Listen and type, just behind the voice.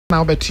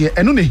now bet here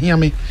and only hear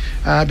me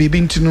be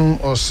been to know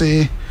or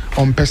say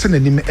on person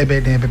and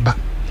ebe ba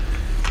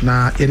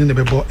na yɛne ne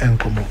bɛbɔ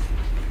enkomo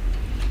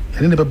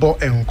yɛne ne bɛbɔ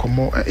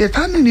enkomo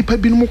yɛtane nipa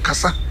bi no mu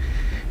kasa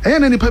ɛyɛ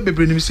na nipa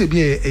bebre nim sɛ bi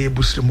ɛyɛ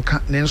busrem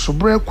ka na nso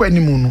brɛ kwa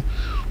animu no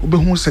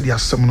wobɛhu sɛ de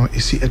asɛm no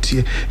esi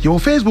atie yɛwɔ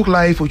Facebook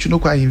live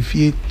Otwinoko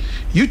ahemfie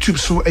YouTube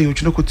so ɛyɛ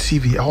Otwinoko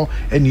TV ɛhɔ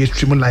ɛne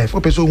stream live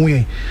wopɛ sɛ ohu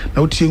yɛn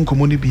na wotie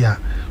nkomo no bi a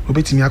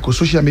wobɛtumi akɔ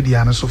social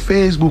media no so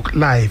Facebook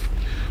live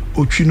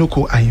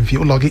Otwinoko ahemfie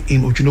o log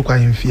in Otwinoko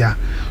ahemfie a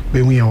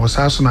bɛhu yɛn wɔ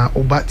saa so na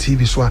oba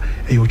TV so a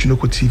ɛyɛ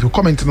Otwinoko TV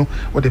comment no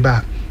wode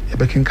ba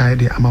Bekin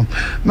Kaide Amam.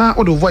 Now,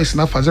 audio voice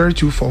now for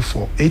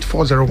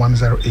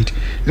 0244-840108.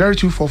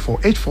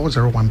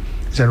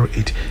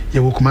 0244-840108.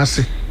 Yewo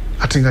Kumasi,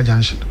 Atinga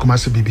Junction,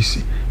 Kumasi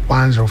BBC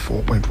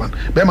 104.1.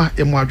 Bema,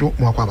 Emwajo,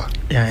 Mwakwaba.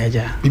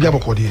 Yeah. Bibia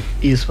Bokodi.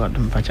 Is what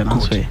I'm patching on.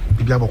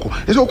 Bibia Boko.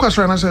 Is all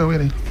question and answer,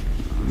 really?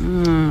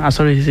 I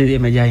sorry to say the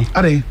Majai.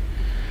 Are they?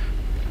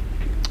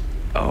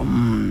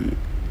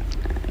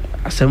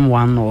 Asem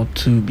 1 or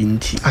 2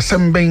 binti.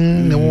 Asem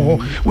beng no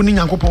winning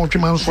uncle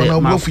Ponchman for now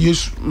go for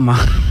yes.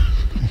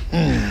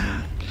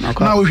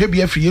 Now we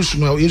be for yes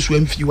no yes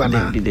when few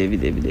and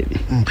David.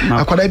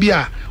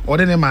 Akwadabia or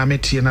the mammy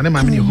and the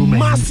mammy room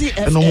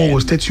and no more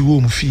was statue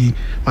room fee.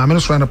 My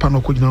minister ran upon no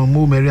could no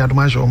more Mary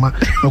Adamajoma,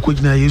 no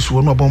could now use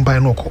one bomb by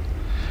no.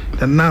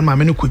 And now my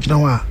many could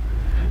know.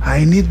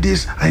 I need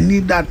this, I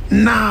need that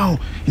now.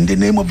 In the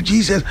name of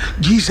Jesus,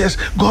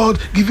 God,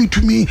 give it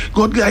to me.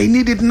 God, I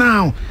need it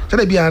now. So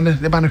they be on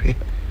the banner.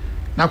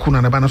 Now,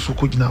 Kuna, the banner so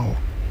good now.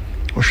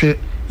 Or she,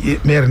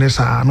 Mary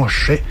Nessa, no,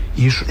 she,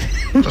 yes.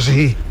 So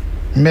say,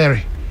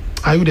 Mary,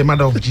 are you the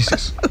mother of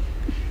Jesus?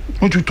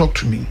 Won't you talk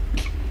to me?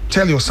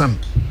 Tell your son,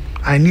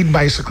 I need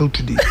bicycle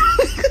today.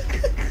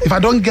 If I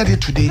don't get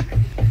it today,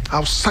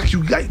 I'll sack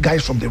you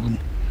guys from the room.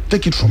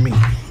 Take it from me.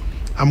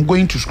 I'm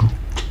going to school.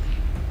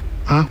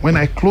 When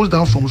I close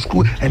down from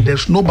school and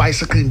there's no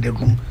bicycle in the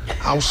room,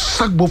 I'll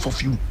sack both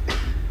of you.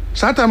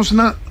 Sometimes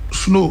na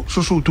snow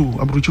so too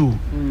abruchu.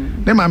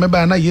 Then my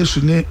member na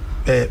yesu ne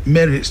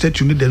Mary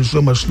statue ne den so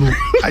ma snow.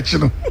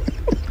 Actually.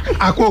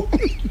 Ako.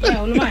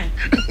 Yeah, olumai.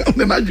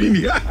 Ne na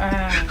dwini ya.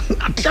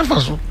 Atiafa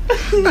so.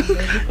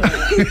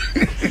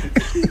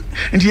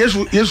 And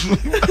yesu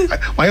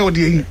why would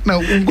you now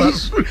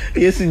ungwas?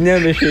 Yesu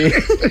never say.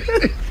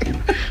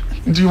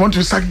 Do you want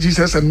to sack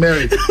Jesus and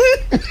Mary?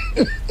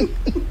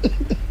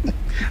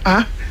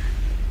 I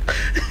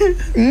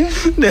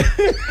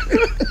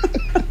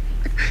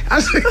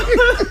say,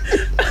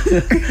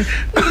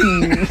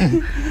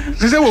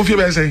 this is what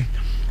you say.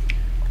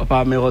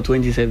 Papa, me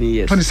 27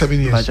 years.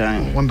 27 years.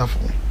 Oh,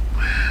 wonderful.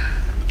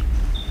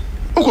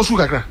 Oko school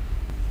kakra.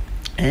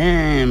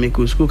 Me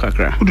go school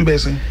kakra. What do you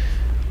say?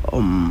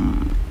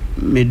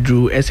 Me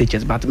drew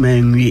SHS, but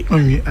me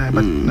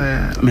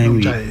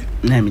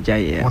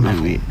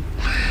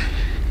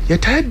You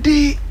tired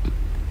day.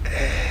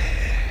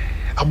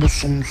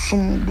 Abusum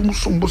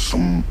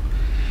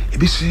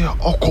ebi say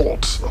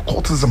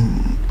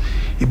occultism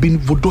ebi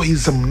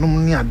voodooism no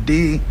nia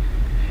de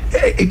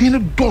e dey no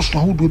dos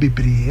no do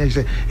bebre e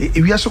say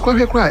e wi asokra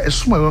hwekra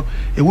esuma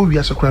e wo wi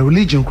asokra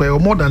religion kwa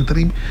more than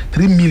 3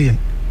 million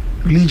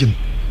religion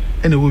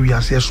and e wo wi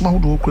ase esuma ho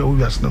do kwa wo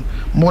wi ase no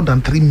more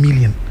than 3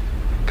 million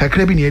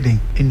kakra bi ne eden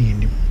eni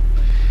enim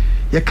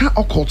ye ka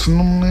occult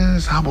no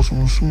sa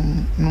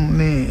abusum no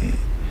ne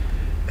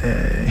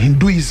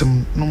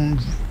Hinduism no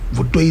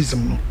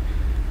voodooism no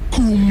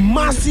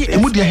kumasi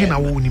emu dia he na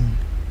wo nim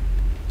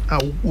a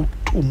wo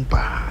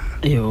tumpa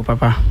yo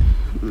papa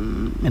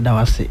me da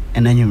wase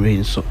enanyu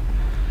rain so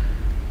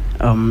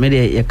me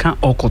de ye kan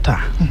okota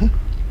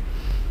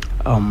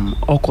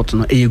okoto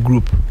no a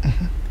group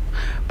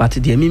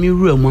but de me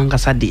wura mu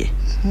ankasa de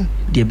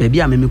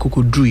baabi a me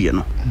kokodru ye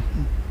no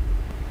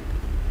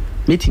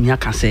metimi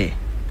aka se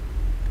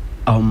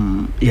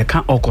ye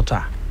kan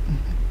okota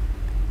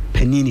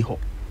panini ho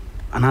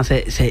and I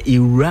say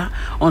ira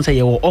on say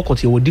your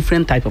occult you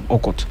different type of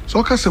occult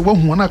so ka say wo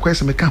hu na kwa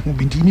say me ka ho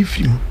bi ndi mi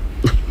film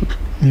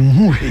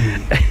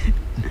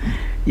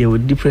you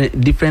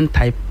different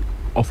type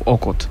of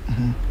occult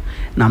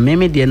na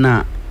me de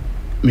na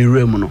me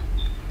rem no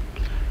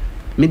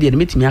me de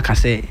metimi aka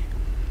say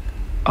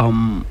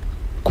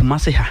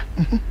Kumasi ha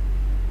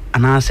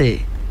and I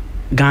say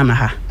Ghana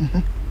ha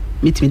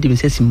metimi de me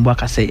say simbo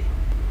aka say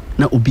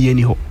na obi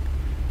ani ho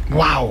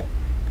wow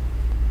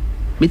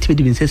metimi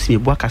de binse sime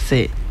boaka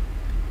say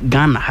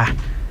Ghana ha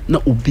na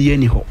obi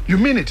ani ho. You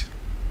mean it?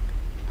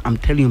 I'm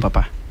telling you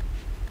papa.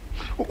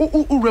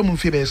 O rem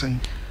fi be say.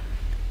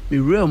 Me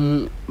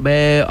rem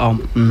be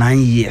 9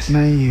 years.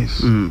 9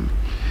 years.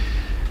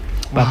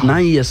 But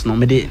 9 years no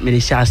me de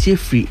shase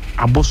free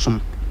abosom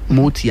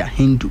motia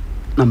Hindu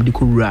na me de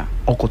ko wura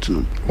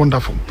okoto.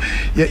 Wonderful.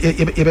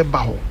 Ye be ba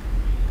ho.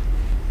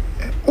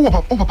 O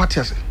papa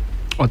tiase.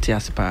 O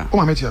tiase pa. O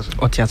ma tiase.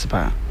 O tiase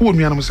pa. O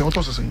nua na mo say o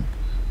to so say.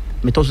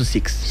 Me to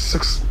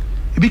 6.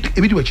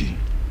 Ebi di wachi.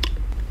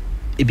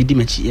 Ebi di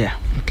machi, yeah.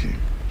 Okay.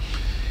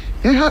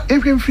 Yeah,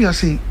 every free I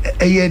say,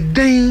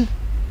 den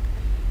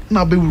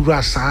na be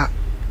wura sa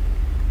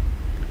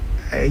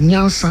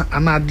nyansa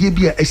ana ade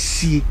bi a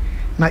asie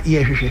na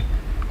ye hwehwe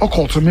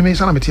occult me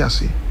sana meti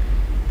ase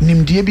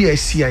nimde bi a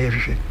asie a ye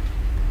hwehwe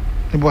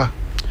ne boa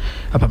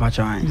papa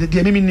chan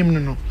de me nim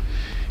no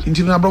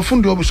nti na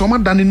brofo de obi so ma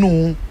dane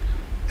no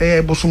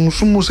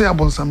bosomsom se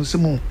abonsam se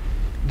mo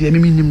de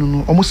me nim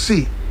no omo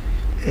se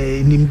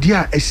nimde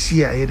a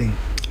asie a ye den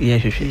ye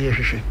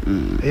hwehwe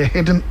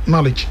hidden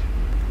knowledge,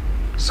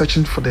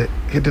 searching for the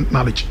hidden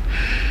knowledge.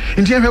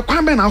 In the end,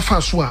 we na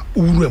afa so a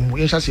uwurem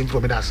ye hya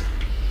from das.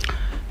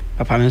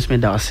 Papa mens me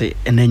da say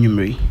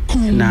enanyumri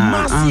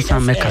na ansa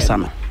mekasa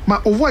no. Ma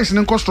o voice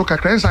ne nkosto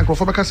kakra nsa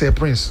nkrofo beka say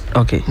prince.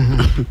 Okay.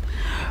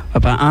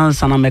 Papa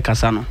ansa na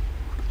mekasa no.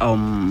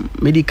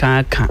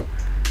 Medical ka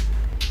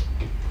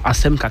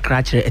asem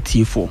kakra kire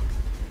atiefo.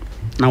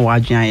 Na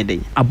wadwan aye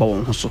den aba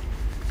won ho so.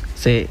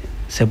 Se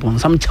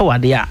bonsam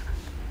chawade a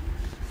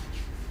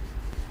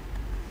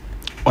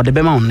or the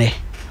bema on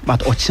but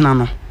ochina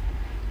no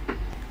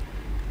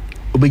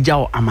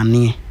obejao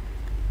amane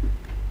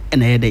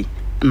ena yede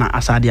na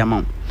asade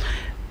amam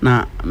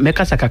na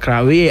meka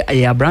sakakra we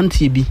aye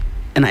abrantie bi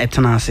ena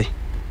etena ase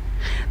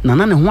na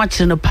ne ho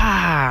akire no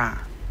pa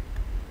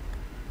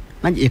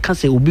na ye ka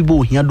se obi bo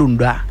ohia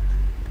dondo a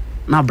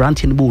na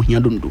abrantie no bo ohia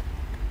dondo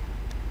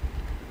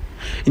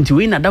nti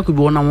we na dakobi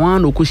wona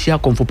wan okosia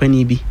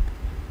komfopani bi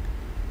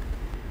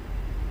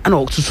ana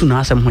oksusu na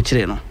asem ho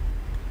kire no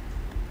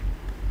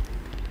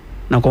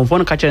na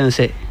konfon ka kire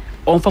nse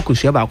onfa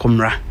kosua ba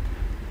komra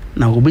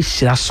na obi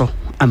hyira so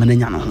amene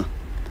nya no ho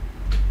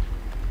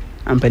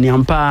ampani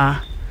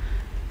ampa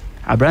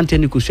abrante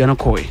ni kosua no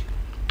koe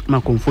ma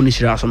konfon ni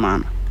hyira so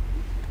man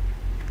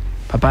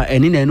papa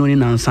eni na eno ni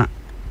nansa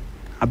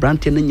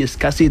abrante na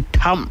nyeska se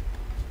tam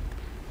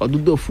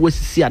odudo fu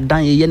asisi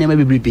adan ye ne ma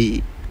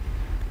bebrebe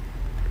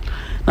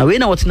na we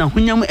na wotina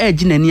hunyam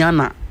agi nani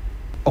ana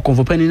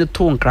okonfopani ne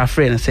to nkra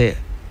frɛ ne sɛ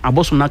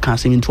abosom na ka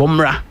asɛm nti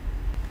omra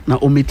na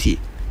ometie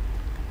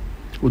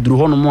oduru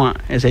hono mo a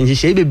ɛsɛ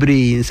nhyehyɛ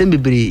bebree nsɛm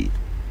bebree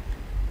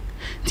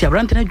ti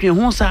abrante na dwen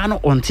ho saa no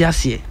onte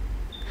ase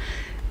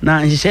na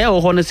nhyehyɛ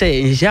wɔ hɔ ne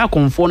sɛ nhyehyɛ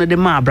akonfo no de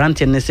ma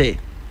abrante ne sɛ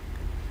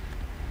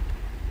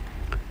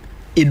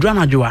edura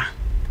na joa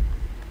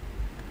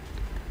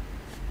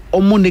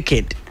omo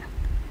naked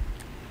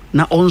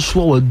na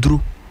onso wa duru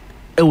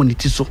ɛwɔ ne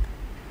ti so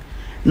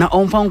na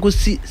onfa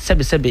nkosi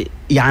sebe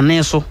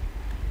yane so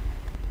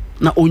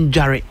na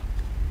onjare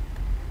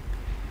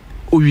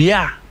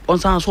owia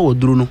onsan so wa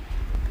duru no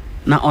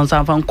na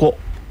onsan fa nko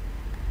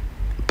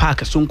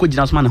park so nko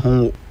gina so ma ne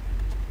ho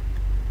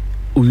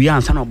owia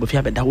ansa na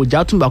obofia beda wo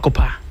jatum ba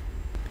kopa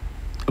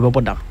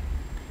obebodam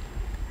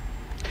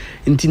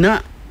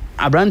ntina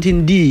abrante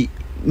ndi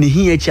ne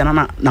hia chi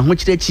na ho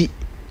kire chi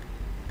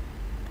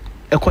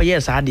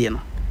ekoye sa de no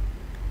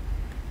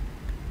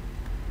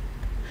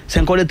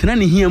senkole tena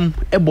ne hiam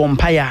ebo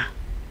mpaya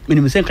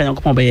menim senka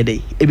Nyankopon be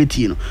yede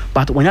ebeti no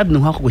but wonya de ne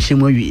ho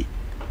akokɔhyem awie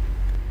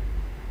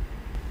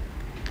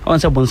on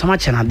se bon sama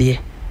chenade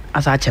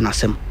asa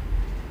chenasem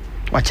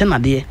wa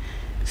chenade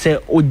se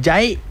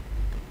ojae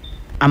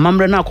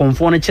amamre na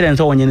konfo no kire nse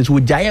wonye ne so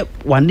ojae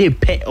wane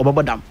pe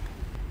obobodam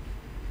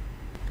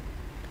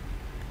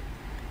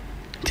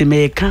ti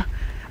meka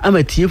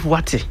ama tiefu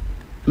wate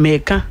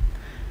meka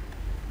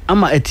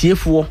ama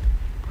atiefu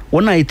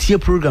wona etie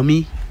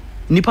programi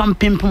nipa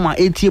mpempem a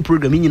etie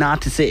program nyina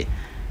ate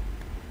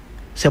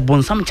se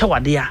bonsam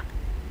chawade a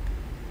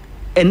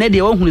ene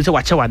de wo hunu se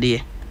wa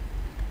chawade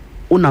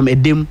unam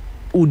edem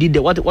udi de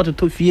what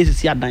to fie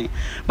sisi adan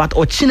but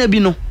ochina bi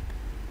no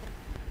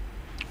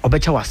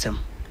obecha wasem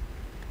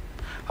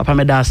papa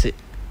medase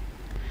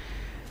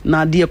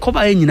na de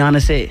koba nyina na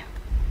se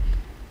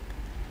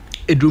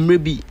edumre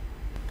bi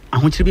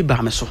ahokyere bi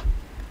ba me so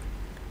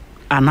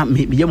ana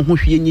me yem ho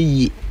hwie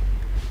nyi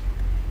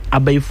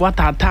abayifo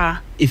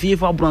atata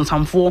efiefa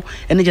abronsamfo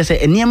ene je se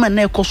enema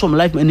na ekosom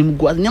life enim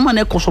gu enema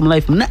na ekosom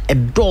life na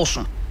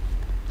edoso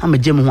na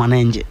megem ho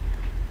ananje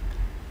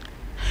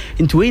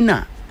nti we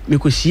na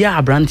mekosia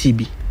abranti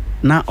bi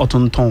na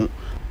otonton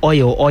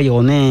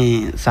oil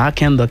ne sa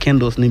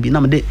candles ne bi na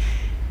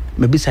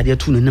me bisa de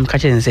atu nenem ka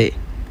kyen se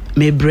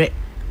mebre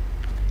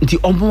nti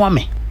omboa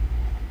me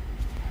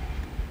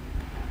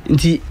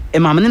nti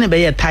emamene ne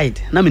be ye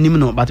tight na menim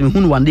no but me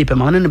hunu one day pe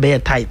mamene ne be ye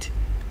tight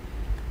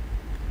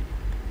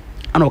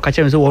ana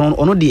okache me se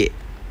ono de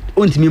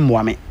ontimi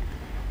mmoa me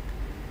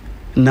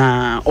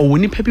na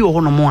owoni pa bi wo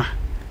hono mo a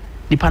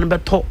nipa no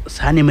beto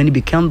saa ne mani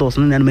bi candles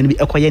ne mani bi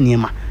ekoye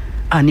niema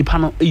a nipa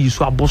no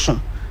eyisu abosom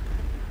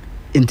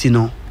enti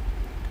no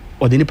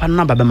ode nipa no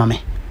na baba ma me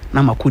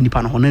na mako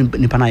nipa no hono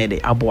nipa na yede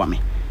aboa me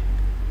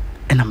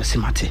ena me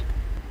semate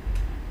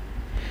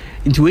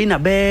enti we na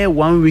be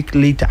 1 week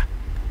later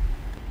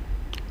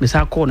me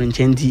sa call no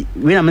nchenti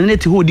we na me ne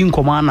ti hodi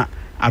nkoma na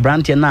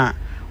abrante na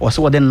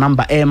ose wode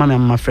number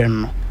ma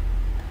friend no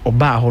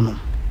oba hono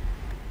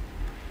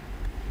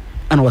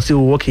ana wase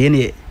wo okay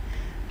ne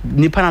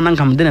nipa na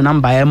nankam de ne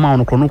number ma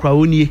ono krono kra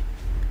onie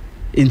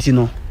enti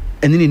no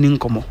eni ni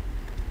nkomo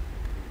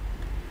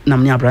na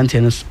me abrante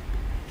no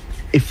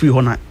efri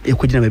ho na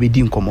ekogina ba bi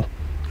di nkomo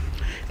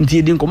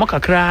nti di nkomo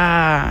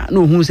kakra na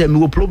ohun se me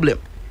wo problem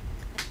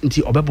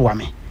nti obeboa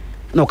me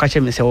na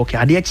okache me say okay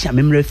ade achi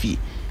amemra fi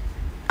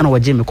ana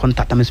waje me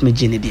contact am so me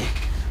gene de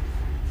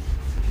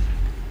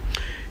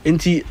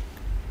nti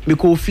me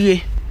ko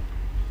fie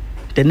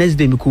the next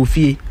day me ko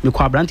fie me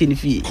ko abrante ni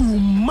fie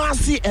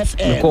Kumasi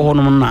FM me ko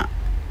hono na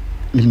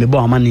me bo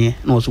amane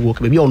na so wo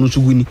ka bia ono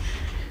so guni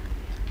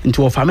nti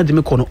wo fa me de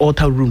me ko no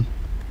altar room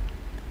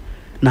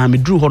na me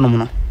dru hono no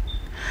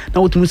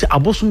na wotu say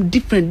abosom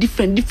different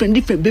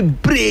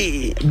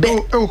bebre be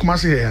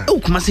Kumasi here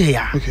Kumasi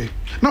here okay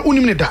na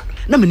unim ne da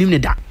na menim ne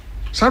da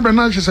sabra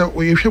na hwe say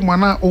oyehwe mu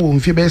na o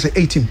mfie be say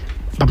 18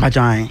 papa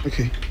jan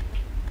okay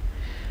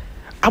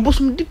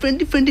abosom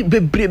different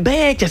bebre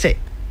be say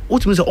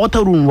wotu say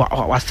altar room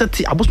wa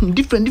SaT abosom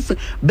different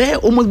be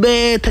almost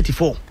be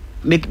 34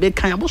 make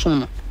kan abosom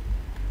no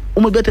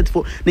almost be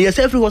 34 na yes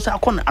every was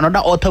another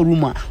altar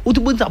room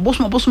wotu bo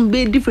abosom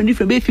be different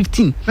be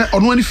 15 na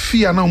ono ani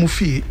fie na o mu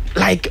fie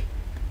like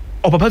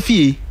papa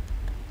fie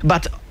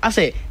but I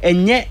say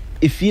enye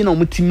efie na o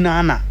mutim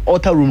na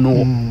altar room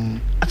no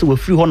ase we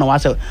free ho na wa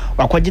say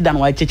wakwaje dan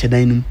wa cheche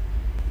dan num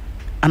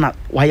ana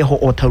wa ye ho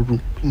altar room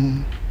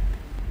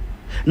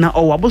na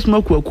o wabosom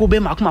akuaku be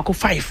makoma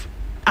 5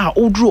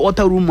 odru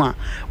altar room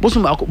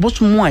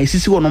bosom mu a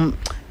esisi ho no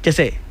che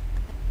say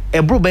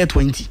ebro be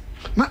 20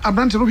 na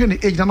abrante no hwe ne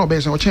age na no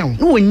be say o chen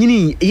no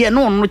nyini ye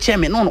no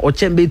cheme no o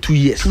chen be 2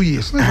 years 2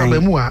 years na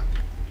ba mu a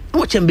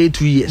no chen be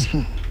 2 years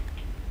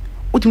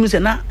utumi say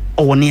na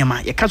o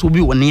niema ye kaso bi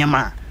o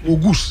niema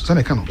ogus say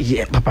na ka no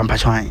ye papa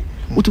mpachwan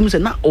utumi say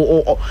na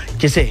o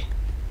che say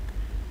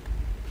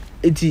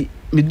eti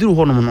me duru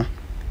ho no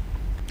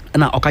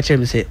na o ka chere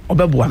me say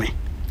obeboa me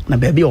na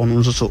baby ono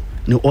nso so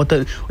ne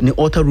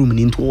altar room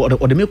ni nto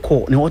o de me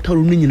call ne altar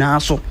room ni nyina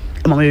so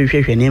e ma me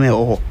hwehwe niema e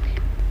ho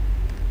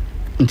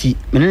nti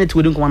menene ti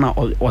wedin kuma na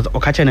o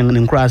ka chere ne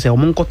nkura say o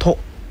monkoto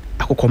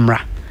akokomra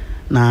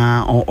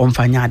na o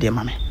mfanya ade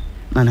ma me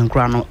na ne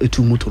nkura no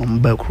etu moto no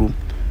mba krum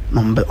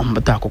no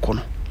mbeta akoko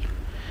no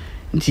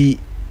nti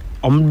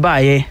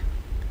ombaaye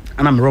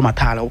ana me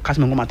romatale o ka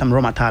se me ngoma tam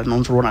romatale no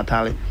nso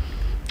romatale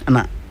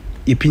ana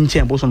ye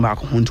pinche bosom ba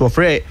ko nti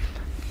ofre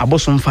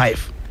abosom 5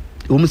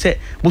 o mu se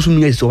bosom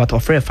ni so but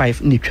ofre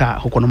 5 ni twa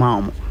akoko no ma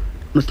omo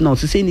no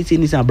se ni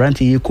se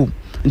abrante ye kom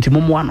nti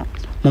momo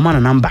na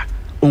number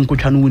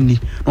onkotwa no woni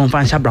no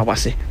mfa nsha bra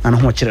wase na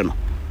ho kire no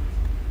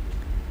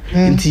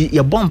nti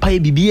ye bompa ye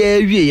bibia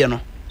wie ye no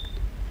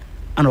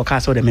ana o ka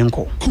se o de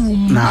menko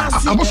na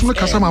abosom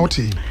kasa ma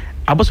wote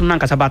abosom na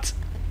kasa bat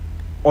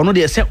ono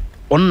de se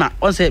onna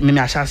on se me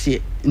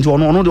ahyase nti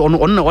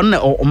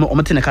ono o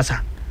mete ne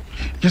kasa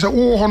yesa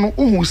wo ho no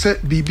ohu se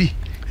bibi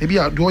ebi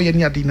a do ye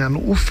ni ade na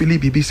no o feel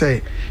bibi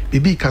say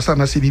bibi kasa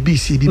na se bibi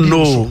si bibi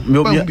no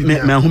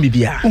me hu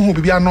bibia ohu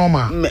bibia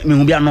normal me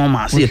hu bibia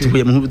normal se etu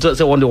ye me hu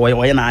se wonde wo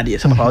ye na ade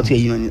se papa wote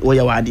yi wo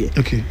ye wa ade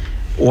okay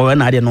wo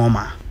na ade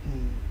normal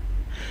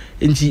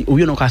nti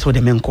owi no kasa o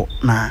de menko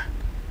na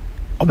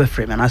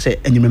obefrɛ me na sɛ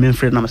anyime me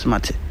mfrɛ na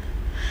mate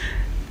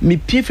me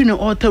piefi ne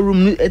altar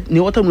room na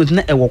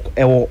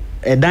ɛwɔ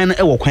ɛdan na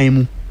ɛwɔ kwan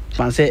mu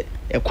fan sɛ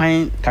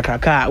ɛkwan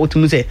kakraka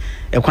wotum sɛ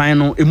ɛkwan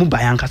no emu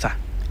bayan kasa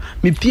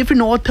me piefi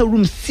ne altar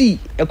room si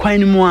ɛkwan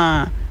no mu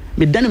a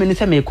me dan me ne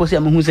sɛ me kɔ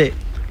sɛ me hu sɛ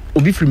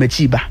obi firi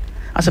machi ba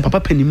asɛ papa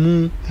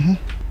panimu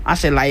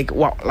asɛ like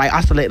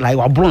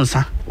wa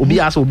bronsa obi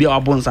asɛ obi wa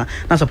bronsa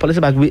na sɛ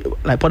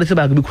police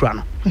bag bi kura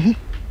no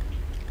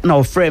na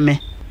ofrɛ me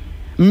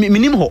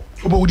minim ho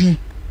obodi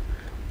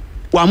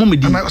wa mu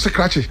medi ana se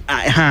krache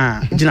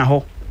gina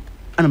ho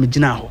ana me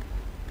gina ho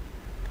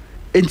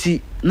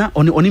enti na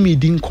oni me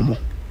di nkomo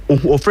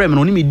o frame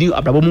na oni me di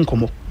abrabo mu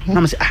nkomo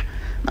na me se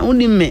na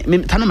oni me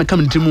tana me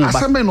kam ntimu ba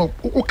aseme no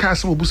o ka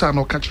se obusa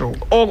na o ka kire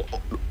o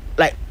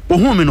like o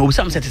hu me no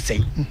obusa me se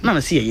tete na me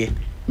se ye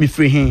me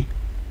free hin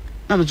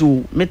na me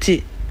so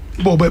meti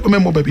bo ba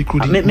bi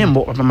krudi me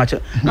mbo papa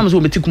mache na me so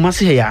meti kuma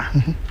se ya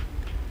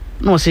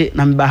na o se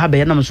na me ba ha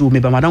be na me so me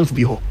ba madam fu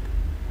bi ho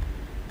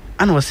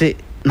ana o se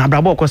na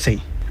brabo ko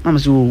sei na me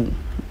so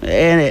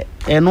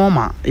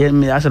normal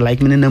me as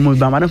like me na mo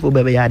ba madam fu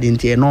be ya de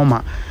nti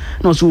normal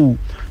na so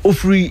o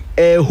free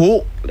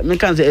ho me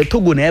kan say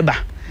Togo na eba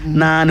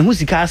na ne hu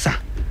sika asa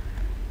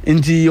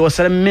nti o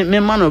sere me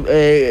ma no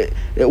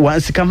wan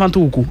sika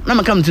fanto ku na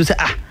me kam nti say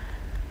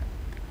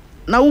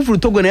na wo free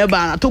Togo na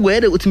eba na Togo e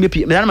de otime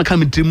pie me na me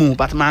kam ntimu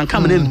but man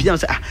kam na mpia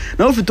say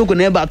na wo free Togo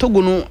na eba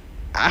Togo no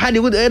ha de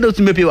wo de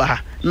otime pie wa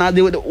ha na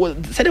de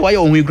say de wa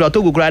yo hu igura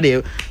Togo kura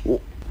de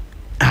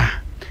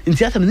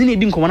nti asem ne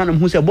di nkomana na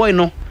hu say boy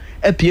no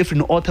apie free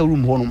no altar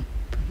room ho no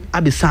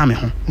abi same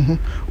ho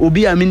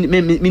obi a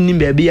minim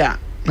ba bia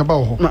na ba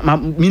ho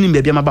minim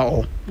ba bia ma ba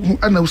ho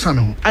ana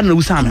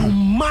usame ho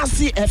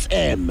Masi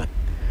FM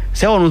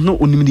say ono no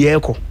onim de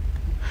eko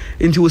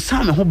nti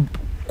usame ho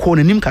ko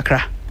nanim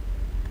kakra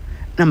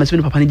na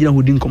masebe papa ne gina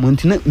ho di nkomo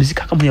nti na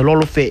musika ka mo ye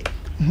lolo fe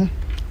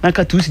na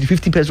ka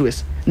 250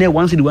 pesos na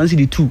 1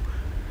 cedi 2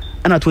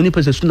 ana 20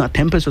 pesos na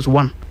 10 pesos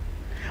 1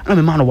 ana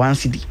me ma no 1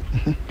 cedi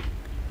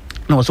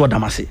na wo so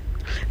damase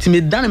ti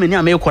me dan me ni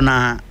ameko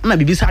na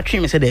bibi sa twe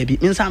me se da bi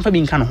me nsa fa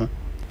bi nka no ho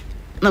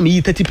na me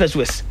yi 30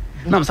 pesos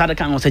na me sa da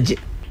kan wo se je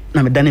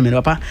na me dane me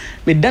papa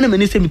me dane me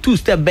ni say me 2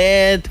 step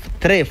bed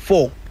 3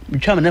 4 me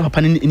twa me na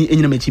papa ni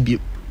enyina ma chi bio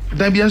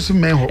dan bia nso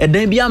me ho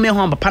dan bia me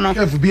ho papa no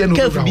kefu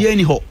bia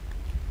ni ho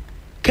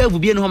kefu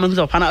bia ni ho me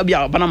so papa na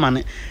bia papa na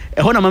mane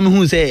e ho na ma me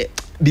hu say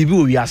bibi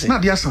wo wiase na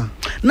dia san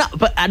na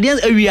ade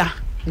awia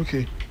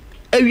okay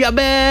awia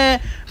be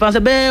fa say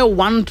be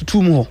 1 to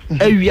 2 mo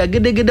awia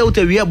gede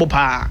uta awia bo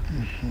pa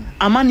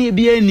amane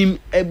bia nim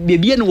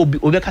bia ni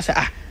obi ka say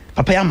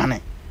papa ya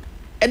mane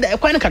e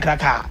kwa ni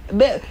kakraka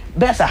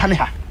be sa hane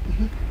ha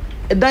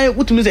dan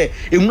wutumi say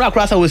enwura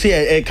akra sa wo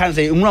say kan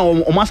say enwura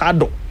o ma sa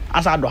ado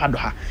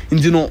ha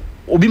nti no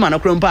obi ma na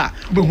krompa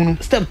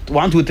step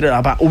 1 2 3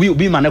 apa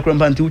obi ma na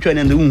krompa nti wutwa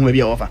ne ndu hu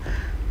bia ofa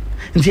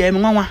nti e me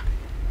nwanwa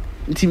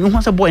nti me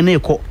hu sa boy na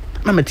ekọ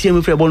na me tie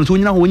me frɛ bɔ nti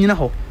onyina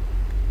ho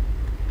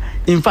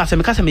in fact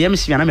me ka say me yam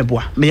hye na me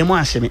boa me yam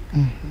ahye me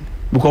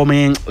because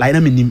me like na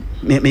me nim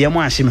me yam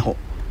ahye me ho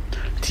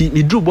ti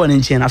me dru boy na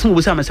nche na so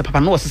obi say me say papa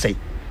no wɔsesɛi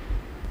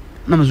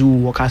na me zo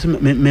wo ka say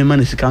me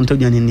man sika nto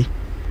dwane ni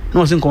na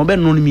wo say nkomo be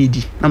no me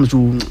di na me zo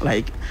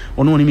like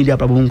ono no me di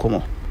aprabo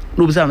nkomo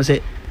no obi say me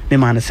say me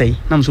man say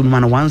na me so me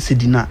man 1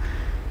 cedi na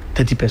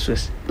 30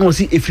 pesos na wo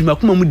say efiri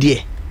makoma mu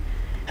de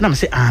na me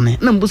say ane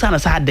na mbu say na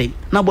sa dai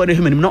na boy de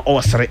hwemanim na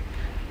ɔsere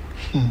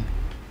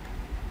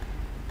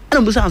na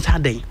mbu say na sa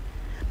dai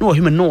na wo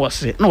hwemanim na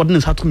ɔsere na wo de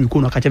nsa to mi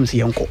ko no ka kyem say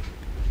yenko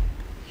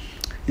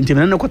nti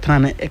me na ko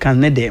tana e kan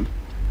ne dem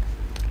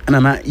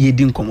na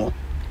yedi nkomo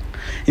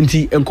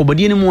nti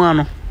enkobodie ni mu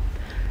ano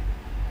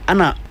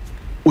ana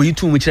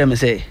oyitu mu kire me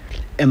say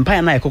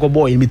empire na ekoko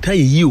boy mi ta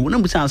yi o na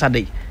mbu say na sa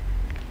dai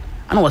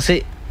ana wo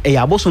say e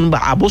ya aboso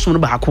no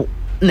ba ko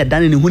na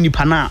dan ne hu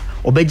nipa na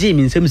obeje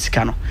mi nsem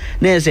sika no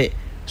na say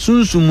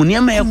sunsumu ne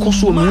ma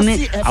ekoso mu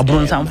ne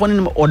abronsanfo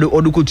ne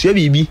ode kotua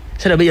bibi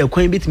se da be ya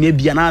kwan betimi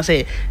abia na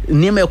say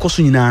ne ma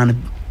ekoso nyina na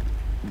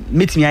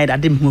metimi ayi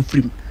dade mu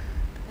firim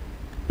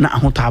na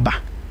ahotaba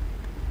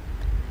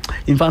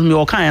in fact me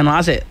o kan no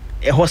ase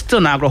e hostel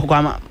na agro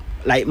kwa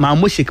like ma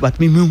mo shake but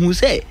me hu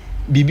say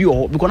bibi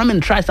o because na me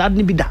try sad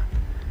ne bi da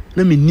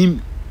na me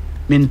nim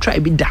me try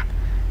bi da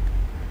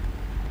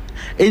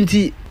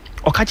enti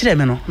o ka kire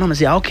me no na me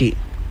say okay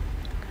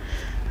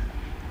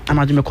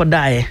amaju me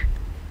kodae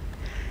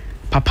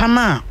papa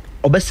na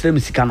obesere me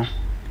sika no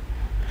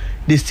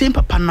the same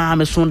papa na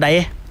me so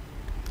dae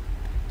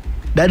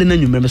dade na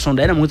nyumre me so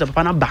dae na mo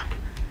papa na ba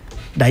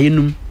dae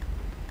num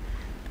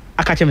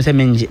aka che me se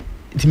menje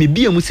ti me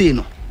bia mu sei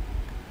no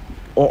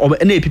o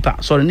na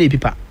epipa sorry na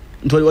epipa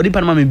nto odi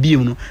pa na me bia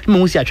mu no me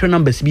hu si atwe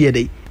numbers bi ye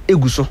dai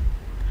egu so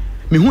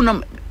me hu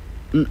na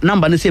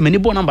number na say me ni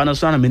bo number na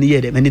so na me ni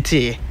ye dai me ni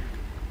tie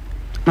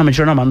na me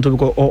try number nto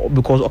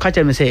because o ka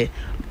che me say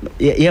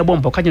ye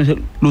bomb o ka che me say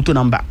loto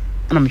number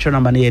na me try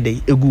number na ye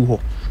dai egu ho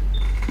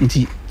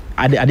nti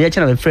ade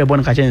acha na frɛ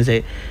bon ka che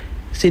say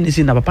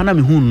say na papa na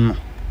me hu no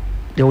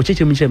de wo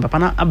cheche mi che papa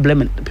na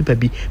ablement paper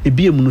bi me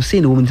bia mu no say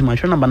na wo nti ma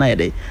try number na ye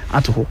dai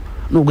ato ho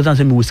no go san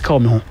say me wo sika o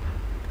me ho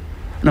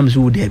na me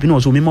so de bi no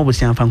so me mo bo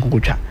sian fa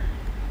nkokotwa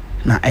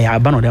na ya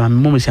ba no de ma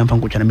me mo sian fa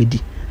nkokotwa na me di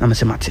na me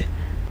se mate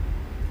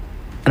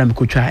na me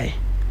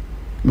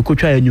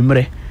kotwa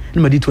nyumre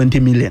na me di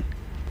 20 million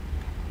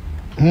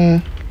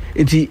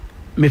enti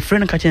me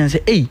friend ka chen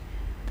say eh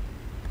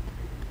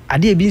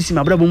ade bi nsi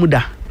mabra bomu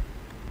da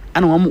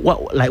ana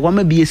like wa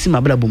ma bi esi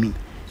mabra bomi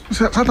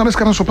sata me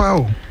skana so pa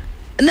o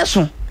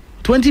neso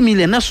 20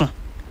 million neso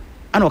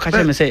ana ka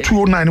chen me say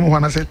 209 mo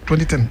wana say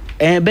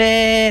 2010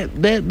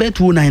 be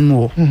 209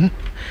 mo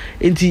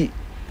enti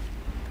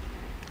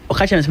o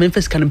ka chen me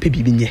first kan pe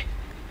bibi nye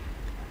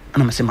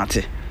ana me se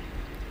mate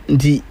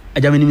nti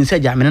ajameni mi se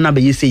ajameni na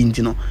be yesi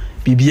nti no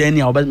bibia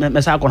ni a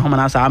me sa akon ho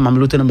na sa amam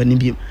loto no bani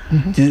biem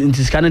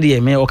nti sika no de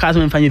me o ka so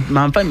me fa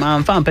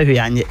pe hwe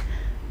anye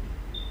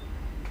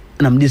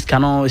na me dis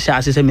kano sha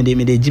ase me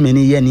de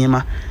jimeni ye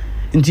niema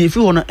nti efi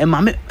ho no e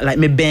ma me like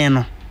me ben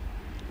no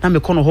na me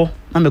kono ho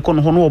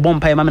no obo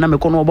mpa ma me na me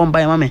kono obo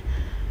mpa ma me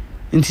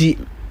nti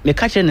me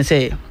ka kire ne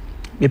se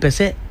me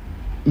pese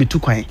me tu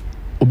kwan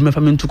obi me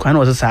fa me tu kwan na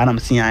o se sa na me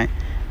sian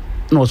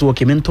na o so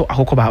okay me nto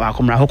akokọ ba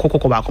akomra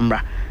akokọ ba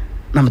akomra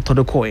na me to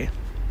de koe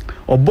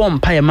obo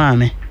mpa ma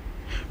me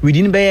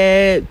within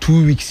be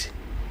 2 weeks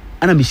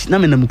ana me na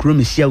me na mkuro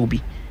me sia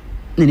obi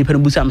na nipa no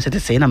busa me sete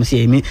sei na me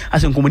se me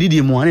asen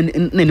komodidi mu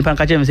na nipa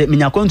ka kire me se me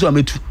nya kwantu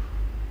ametu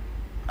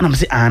ana me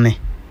se ane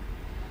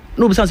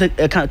no busa se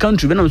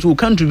country be na me so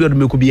country be do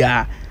me ko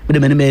bia me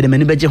de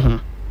me beje ho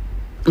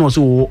na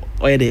so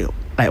oye de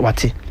like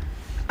wate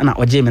ana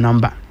oje me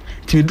number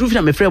ti me dru fi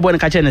na me frɛ boy na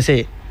ka kire ne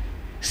se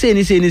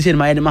sei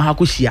ma ye de ma ha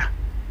ko hia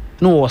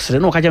no wo sere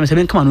no ka kire me se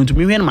me kama no ntu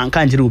me hwe na man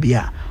ka ngire obi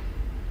a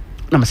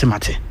na me se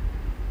mate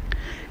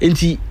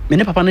enti me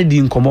ne papa na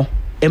di nkomo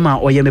e ma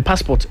oye me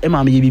passport e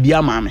ma me ye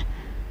bibia ma me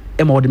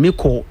e ma ode me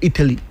ko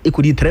Italy e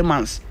ko di 3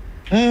 months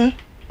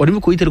ode me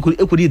ko Italy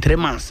e ko di 3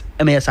 months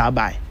e me yesa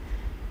bai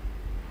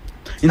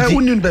enti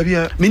woni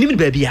babia me ni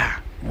babia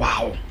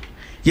wow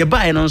ye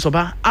bai no so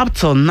ba up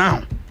till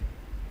now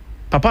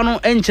papa no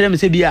enkire me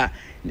se bia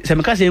se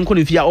me ka se enko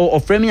ne fia o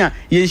frame a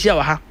ye nhia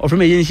wa ha o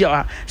frame ye nhia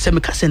wa se me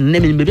ka se ne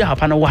me babia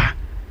papa no wa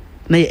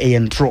na ye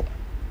entro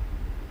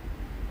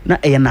na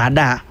e na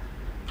ada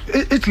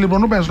Italy bro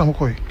no ben so na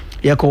mokoi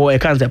ye ko e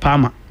kan se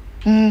Palma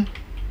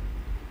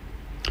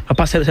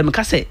papa se me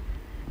ka se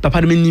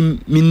papa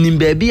minim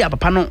baby a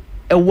papa no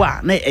e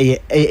wa na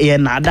e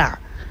na ada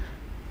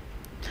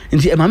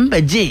nti e ma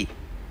mbeje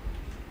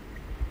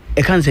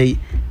e kan se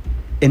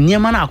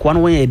eniema na akwa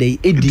no won ye dey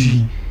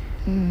edi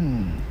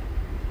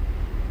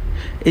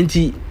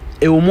nti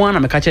e wo mo ana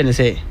me ka che ne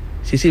se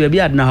sisi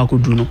baby adna ha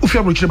kodu no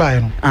ufia bro chire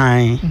bae no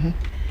ai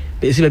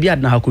sisi baby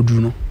adna ha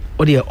kodu no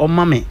o de o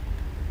ma me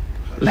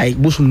like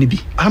bosum ni bi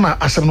ana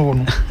asem no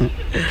no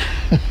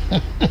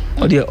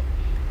o de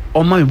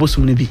o ma me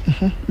bosum ni bi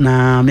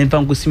na me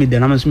mfa nkosi me de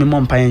na me so me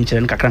mo mpa ye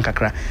nkire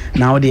kakra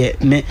na o de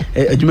me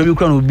adwuma bi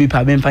kura no bi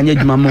pa me mfa nya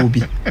adwuma ma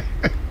obi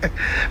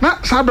na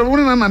sabe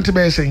woni na nante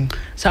be sen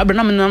sabe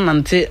na me na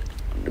nante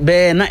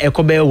be na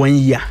eko be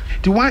 1 year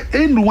the one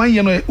enu 1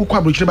 year no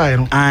ukwa bro chire bae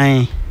no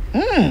ai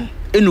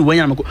enu 1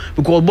 year na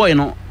because boy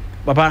no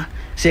papa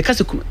se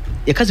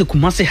ye kase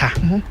kumase ha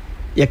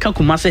ye ka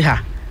kumase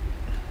ha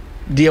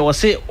de wo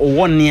se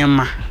owo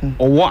niema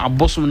owo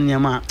abosom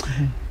niema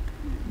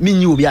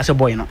minyi obi ase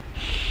boy no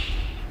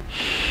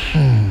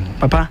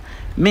papa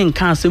men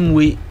kan asem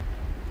we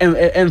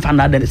emfa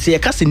na da se ye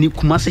kase ni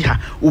kumase ha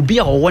obi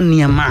a owo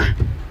niema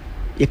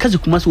ye kase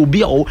kumase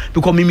obi a owo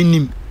because me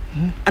minim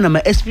ana ma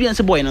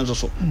experience boy no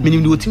so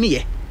minim de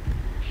otimi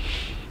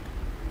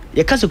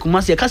ye kase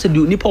kumase ye kase de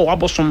nipa owo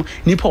abosom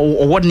nipa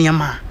owo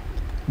niema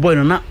boy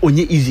no na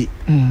onye easy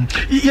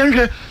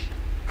yenhwe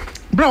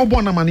bra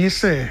obo na mane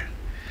se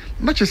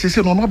na che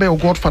se no be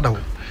godfather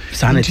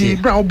sanity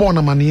bra obo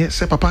na mane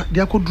se papa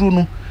dia koduru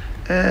no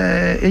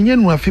enye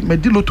nu afi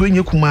mediloto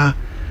enye kuma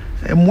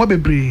mo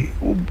bebre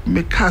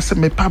me ka se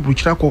me pa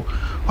bruchira ko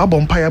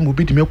wabɔ mpa ya mo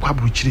bi di me kwa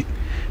bruchiri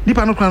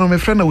nipa no kra no me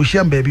frɛ na wo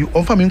hia mbaabi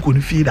onfa me nko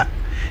ni fida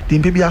de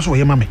mpe bia so wo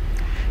ye ma me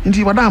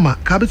nti wadama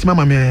ka beti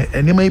mama me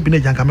enema ibi na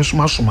janka me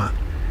soma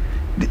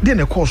de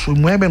ne course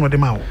mo ebe no de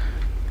ma wo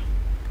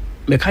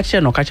me ka che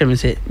no ka che me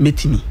se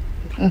metimi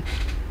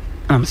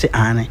am se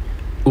ane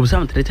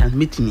obusam 3 times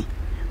metimi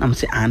am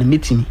se ane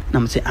metimi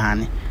am se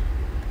ane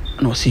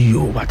no se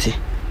yo wate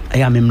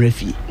aya me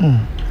mrefi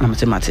am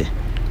se mate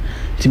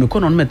ti me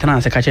kono no me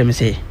tana se ka che me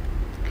se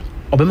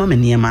obema me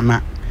niema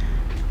na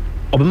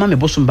obema me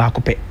bosum ba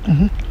akopɛ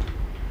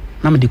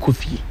na me de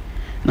kofi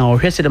na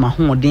ohwe se de ma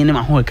hoden ne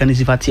ma ho ka ne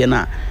sifate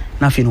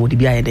na fe no de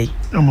bia ye dai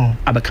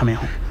abeka me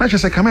ho na che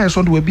se kama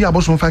so de we bia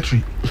bosum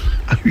factory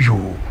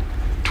ayo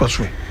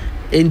twaswe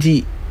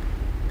endi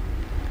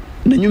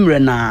na nyumre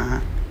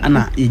na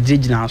ana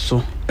ejejina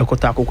so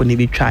ekota akoko ne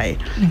bi twae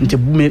nti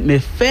me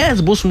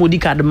first bosum odi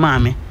card ma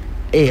me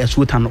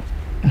asuota no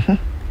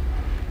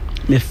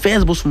me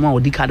first bosum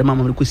odi card ma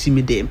me ko si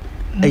me dem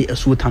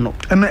asuota no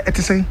and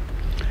etisen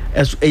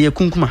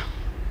kunkuma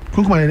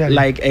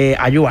like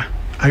ayowa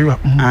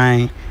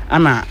ai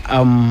ana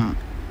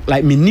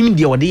like me nim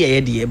de ode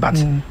ye de but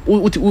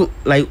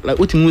like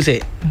utimu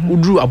say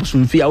udru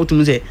abosumfi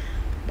utimu say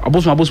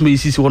abosum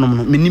yisisi wono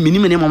no me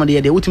nim ne mama de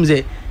ye de utimu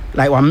say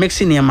like wa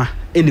mixing nema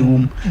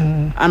anywum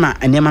ana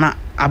nema na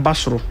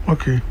abasoro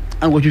okay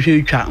an go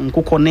hwehwe twa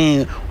nkokɔ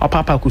ne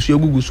opapa kosu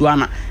agugu so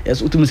ana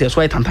utimu say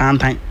so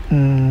tantan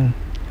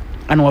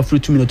ana wa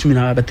fruit tumi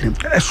na abatrem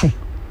eso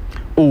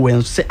oh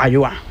when say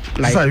ayowa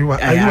like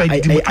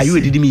ayowa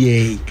didi mi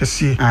ye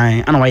kesi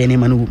ai ana wa ye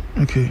nema no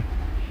okay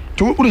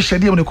to wo de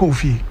shade am ko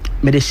fi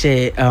me de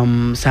share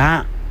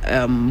sa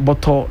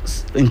bottle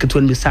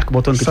nketwen bi sack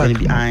bottle nketwen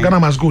bi ai Ghana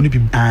must go ni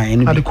bim ai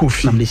ni de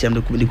coffee na me de share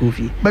de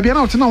coffee ba bia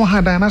na wote na wo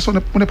ha dan na so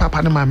ne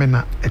papa ne mama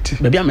na eti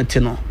ba bia mete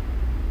no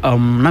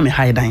na me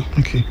hide dan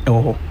okay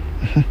ho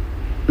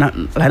na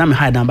la na me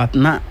hide dan but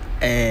na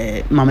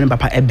mama ne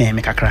papa ben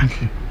me kakra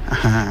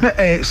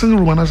na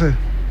single room na say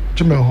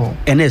jumbe ho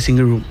na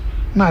single room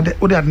na de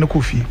odi ade na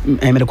coffee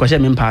me de kwashe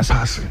me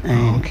pass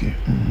okay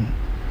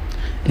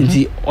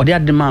nti odi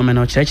ade mama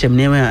na kyerɛkyerɛ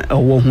me ne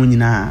wo ho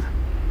nyina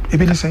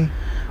ebe ne say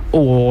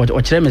o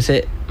kyerɛ me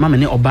sɛ mama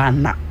ne oba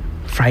na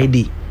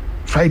Fridays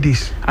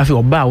afi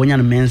oba wonya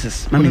no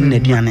menses mama ne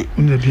aduane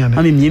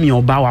mama mi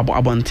oba wa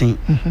abonten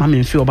mama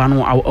mfi oba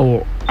no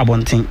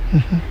abonten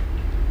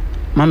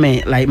mama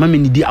like mama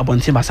ni di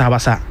abonten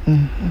basa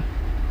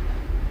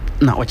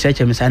na o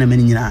kyerɛ me sɛ na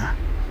mani nyina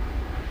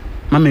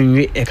mama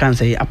nwe e kan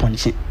sɛ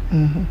aponche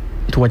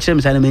to o kyerɛ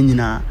me sɛ na mani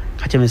nyina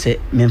ka kyerɛ me sɛ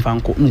me mfa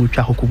nko no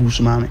twa hokobu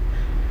su mama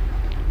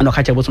ana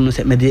ka kyerɛ bosom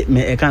sɛ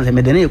me e kan sɛ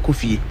me de na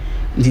ekofie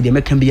nti de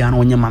meka bia na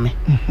onye mame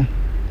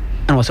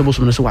ana wose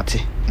bosom no so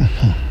wate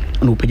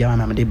ana opagya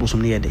na me de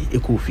bosom no ye de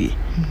ekofie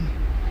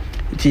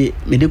nti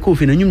me de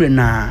kofie na nwumre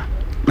na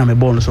me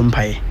bɔ no so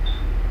mpae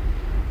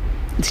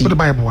nti the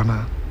bible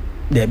wana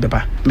de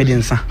beba me de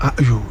nsa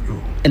yo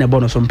ena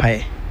bɔ no so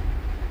mpae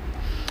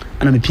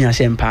ana me pia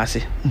hyɛ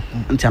mpaase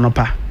nti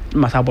anopa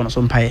ma sa bɔ no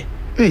so mpae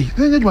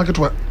nya dwuma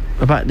ketwa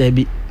papa da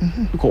bi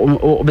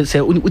ko be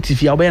sɛ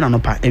utifi a obɛyɛ na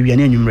nopa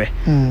awiane anwumre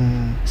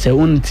sɛ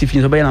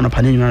utifi so obɛyɛ na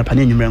nopa na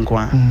anwumre nko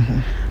a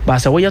ba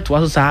sɛ woyɛ to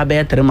aso saa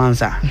bɛyɛ 3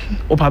 months a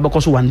opa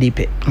bɛkɔ so 1 day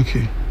pɛ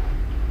okay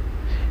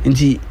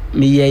nti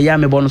me yɛ ya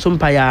me bɔ no so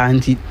mpa ya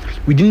nti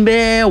within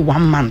be 1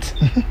 month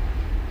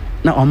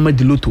na on ma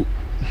diloto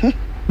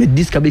me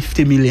disc be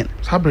 50 million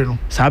sabre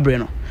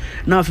no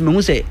na afi me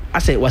hu say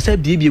ase wasa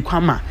biebie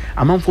kwama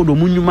amanfo do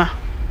munyuma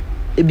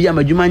ebi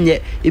amadwuma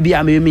nye ebi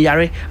ameme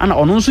yare ana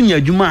ono nso nya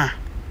adwuma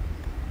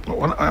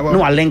no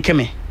wa link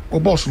me o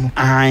boss no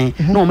ai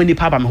no me ni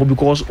papa me ho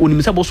because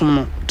onimisa bosom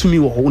no tumi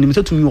wo ho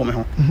onimisa tumi wo me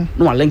ho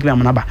no wa link me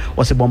amanaba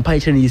o se bompa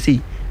kire ne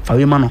yesi fa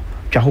we ma no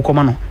twa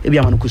hokoma no ebi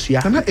amano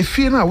kusua na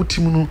efie na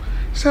wotim no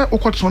se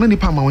okotso no ni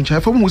pa ma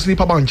wonchen fa mu musi ni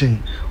pa ba wonchen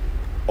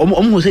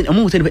omo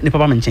se ni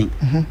papa ma nchen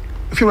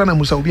efie na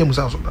musa obi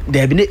musa so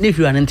da bi ne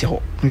efie na nte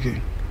ho okay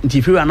nti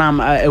efie na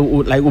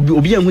like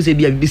obi an hu se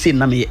bi se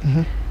na me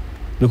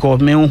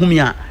because me hu me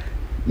a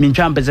me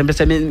ntwa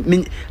pese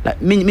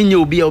me nye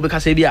obi a obi ka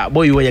se bi a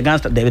boy you are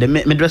gangster David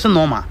me dress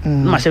normal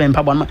na ma se me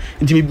mpabo na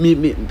nti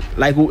me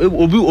like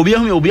obi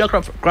hu me obi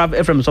craft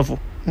Ephraim sofo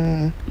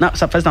na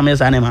first time yes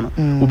na no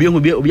obi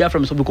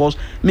Ephraim so because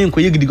me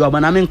nkoye gidigo aba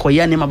na me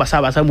nkoye ne ma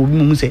basa obi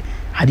mu se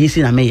hade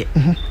si na me ye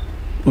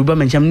obi ba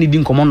mencham ni di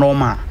nkomo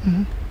normal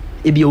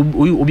ebi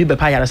obi be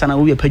pa yara sana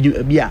obi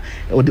paju bi a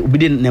obi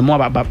de ne mo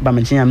ba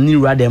mencham ni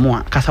rua de mo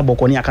akasa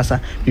boko ni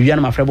akasa bibia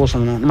na ma frebo so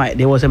no ma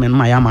de wo se me no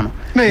ma yama no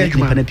na ye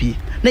juma na pi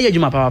na ye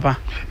juma papa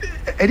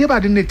e de ba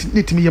de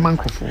netimi ye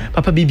mankrofo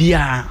papa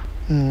bibia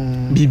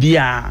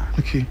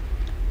okay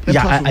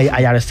ya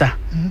ayaresa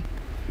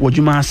wo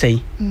juma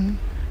sei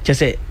che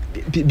se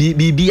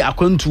bibia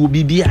akwantu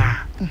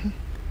bibia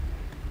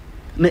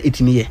na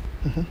etimi ye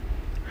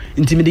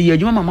ntimi de ye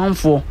juma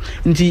mamanfo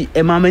nti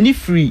e mama ni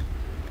free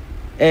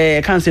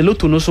can say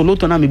loto no so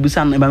loto na me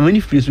busa na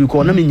mama free so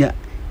because na menya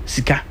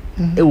sika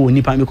e wo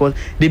nipa because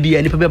de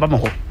bia nipa be ba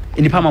ho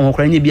nipa ma ho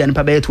kra nya bia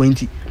nipa be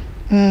 20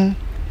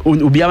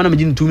 obi ama na me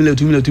 2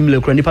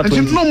 million kra nipa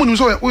 20 no money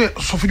so we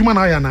so fuduma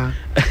na ya na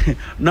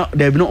no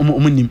de bi no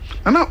omonim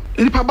ana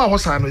nipa ba ho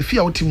sa no efi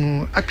a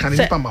wotim aka ne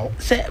nipa ma ho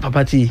se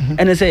papa ti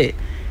ene se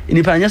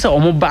nipa nya se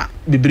omo ba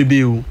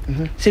bebrebe o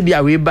se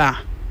bia we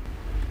ba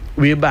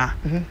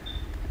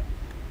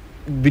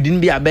within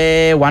be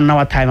about 1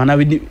 hour time and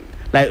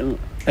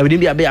within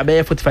be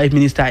about 45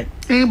 minutes time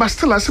but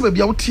still as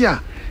be out here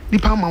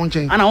nipa ma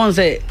wonchen and I want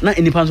say na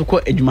nipa so ko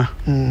adwuma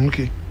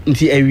okay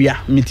nti awia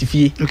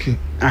mitifie okay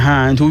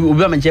nti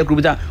obi ma nche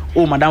krobita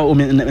oh madam o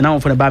na won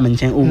for the ba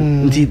menchen oh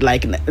nti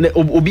like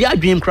obi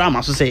adwem kra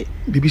ma so say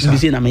bibi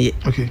say na me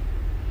okay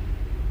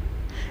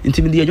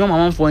nti me di adwuma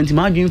ma for nti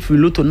ma adwem free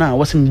loto na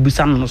wo se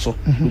bisa no so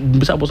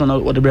bisa boso na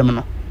wo de brem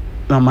no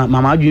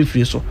mama adwem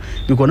free so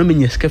because no me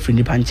nyesika free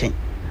nipa nchen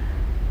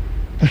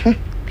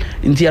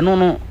nti ano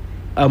no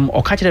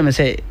oka kire me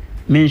say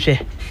menhwe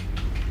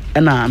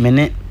na me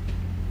ne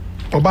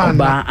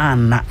oba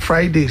ana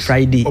Friday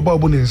oba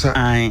obu nsa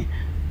ai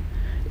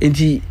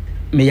nti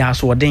me ya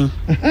so den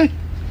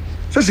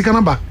se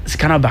sikana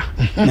ba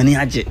me ni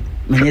age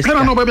me ni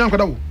sikana no ba bi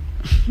ankoda wo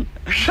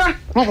hwa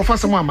no ko fa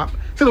se mo ama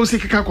se do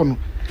sikika ko no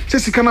se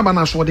sikana ba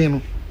na so den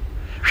no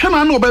hwa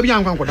na no ba bi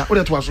ankoda wo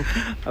de to aso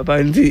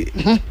papa nti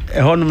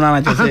e honum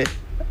na na che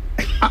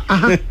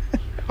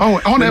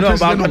oh na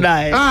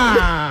president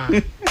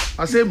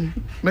asem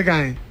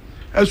megan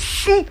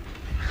asu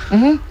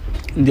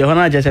ndi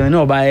hona je se me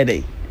no ba ye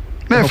dey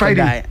na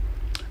Friday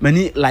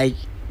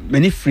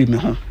many free me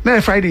ho na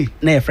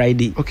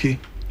Friday okay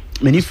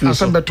many free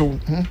asambeto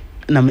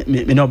na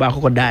me no ba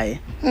ko die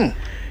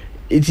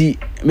iti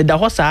me da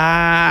ho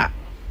sa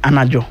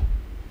anajo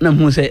na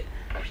mu se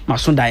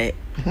maso die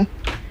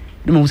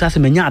de mu sa se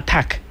menya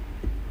attack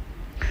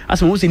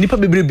asem mu se nipa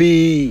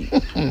bebrebe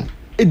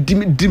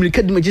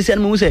dimrika dimje se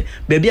na mu se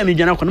baby a me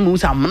dwana ko na mu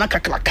se amana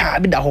kaklaka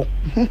bi da ho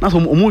na so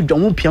mu dwa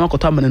mu pia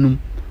makoto amananum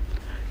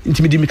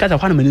nti me dimrika ta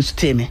hwana mani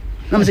sute me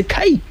na me se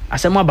kai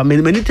asem aba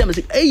me mani te me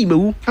se ei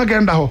mewu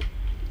agenda ho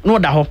no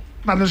da ho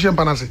na no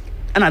shempa na se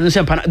ana no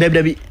shempa na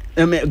debi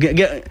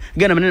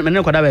ge na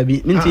me ko da ba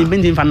bi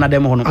minti fa na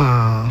dem ho no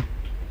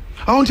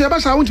awon ba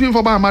sa wonti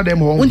for ba ma dem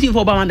ho wonti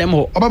for ba ma dem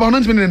ho oba ba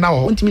wonti na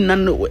ho wonti na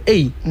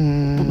ei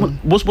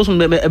boss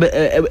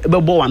be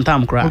bo one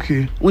time kra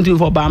wonti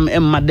for ba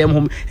ma dem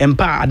ho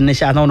empa adne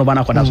sha na no ba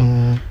na ko da so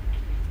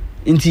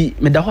nti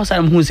me da ho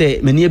sa hu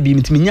se me ne bi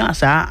mti nya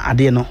sa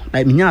ade no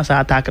like me nya sa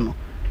attack no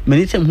me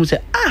ne tem hu se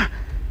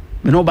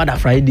me no ba da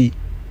Friday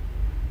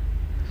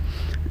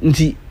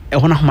nti e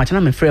ho na ho ma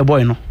chana me free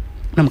boy no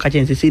na me ka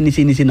chen se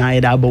ni na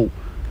e da bo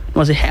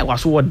no se he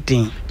waso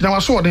odin na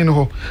waso odin no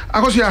ho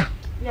akosia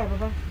yeah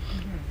baba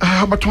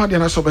but what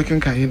na so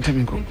bekin kan yin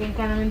temi ko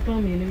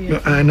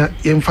na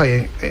yemfa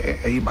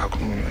ye ba ko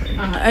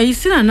ai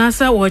sina na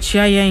sa wo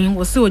chia yen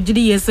wo se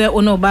ogidi ye se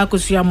ono ba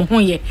kosua mo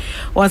hoye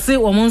wo se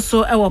wo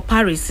monso e wo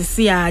Paris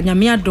se ya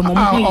nyame adom mo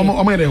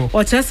hoye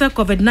wo chese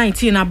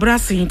COVID-19 na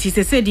brasi nti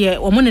se de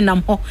wo mo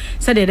nenam ho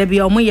se de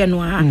bia wo ye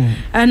no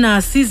a na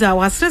Caesar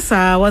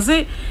wasresa wo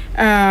se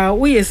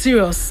we are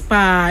serious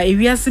pa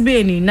ewiase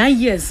be ni 9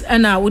 years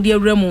na wo de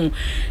awramu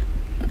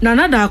na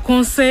nada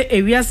konse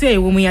ewiase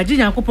ewo mu ya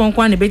Nyankopon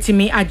kwa na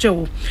betimi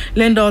ajewo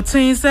lendo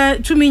tin se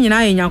tumi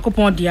nyina ye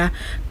Nyankopon dia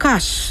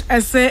cash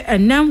ese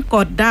enem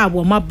koda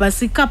wo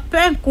mabasika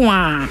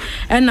penkwa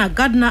na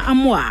gadna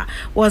amwa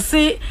wo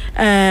se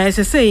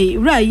se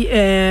right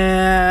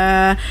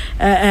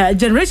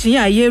generation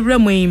ya ye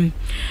wramu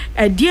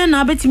die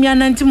na betimi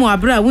anantimo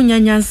abra wonya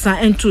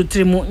nyansa ento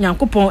tremu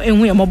Nyankopɔn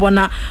ehu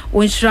emobona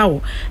wonhira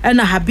wo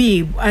na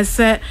Habib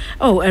ase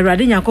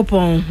Erade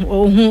Nyankopɔn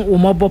ohu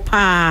omobo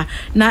pa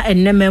na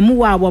ennememu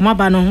wa wo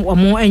maba no wo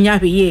mo anya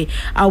hweye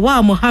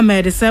awa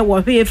Mohammed se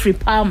wo hwe free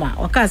Palma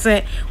oka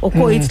se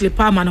okọ Italy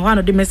Palma no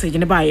hano de message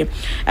ne baye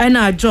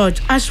na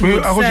George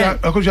Ashwood se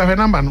akoja hwe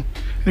number no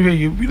ne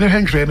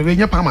hwenhwe no we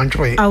nya Palma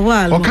ntwe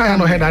oka ya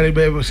no he dare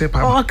be se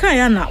Palma oka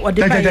ya na wo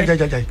de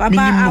baye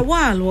papa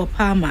awal wo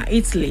Palma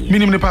Italy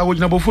minim ne pa wo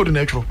gina bo food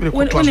na etro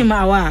woni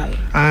ma awal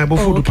bo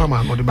food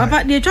Palma no de baye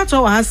papa de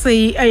twato wa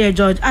say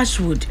George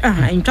Ashwood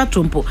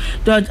ntwato mpo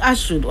George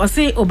Ashwood o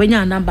say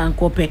obenya number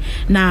nkope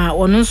na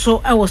ono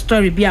nso e wo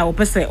story bi a wo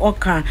pese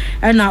oka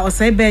na o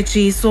say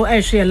bechi so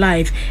e share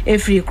live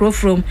every crow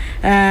from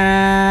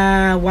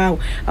wow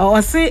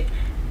o say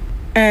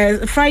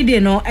Friday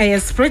no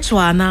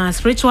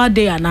spiritual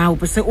day na wo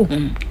pese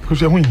ohun ko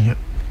se hun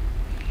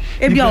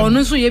e bia ono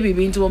nso ye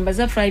bibi nti wo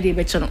pese Friday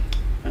be che no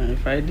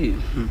Friday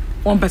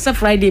wo pese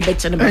Friday be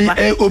che no papa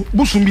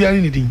busum bia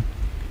ni din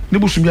ne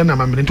busum bia na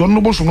mamre nti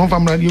ono busum no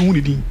famra ye hu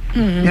ni din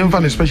ye mfa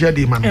ne special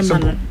day man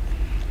simple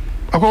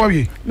akwa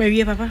wie me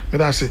wie papa me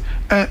da se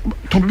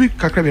tombi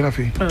kakra bi na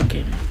fe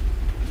okay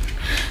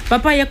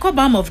Papa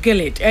Yakobam of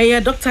Gilead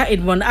Dr.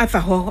 Edmond Arthur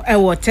ho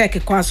wo tech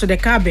kwaso the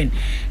cabin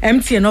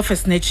MTN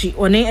office nachi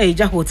one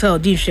eja hotel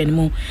di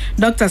hwanimu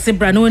Dr.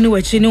 Sebra no ni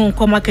wachi ni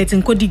unko market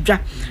nkodidwa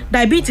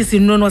diabetes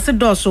nro no se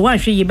doso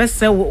wanhwe ye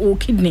bese wo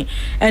kidney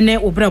ene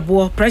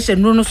obrabo pressure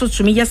nro no so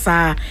tumi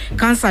yesa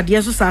cancer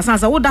de so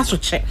sa wo da so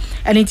che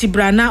ene ti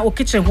brana o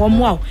kitchen ho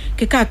mo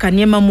keka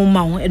akaniema mu ma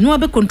ho eno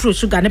abe control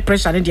sugar ne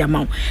pressure ne dia ma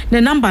ho ne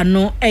number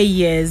no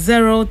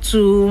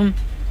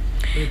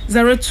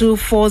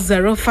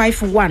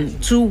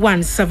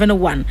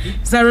 0240512171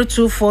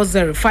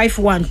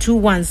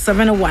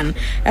 0240512171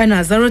 and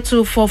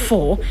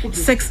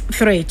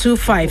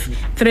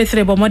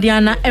 0244632533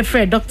 bomodiana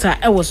efre doctor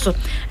ewoso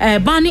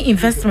Bani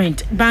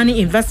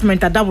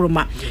investment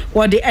adabroma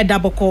wo de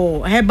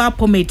edaboko herbal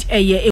pomade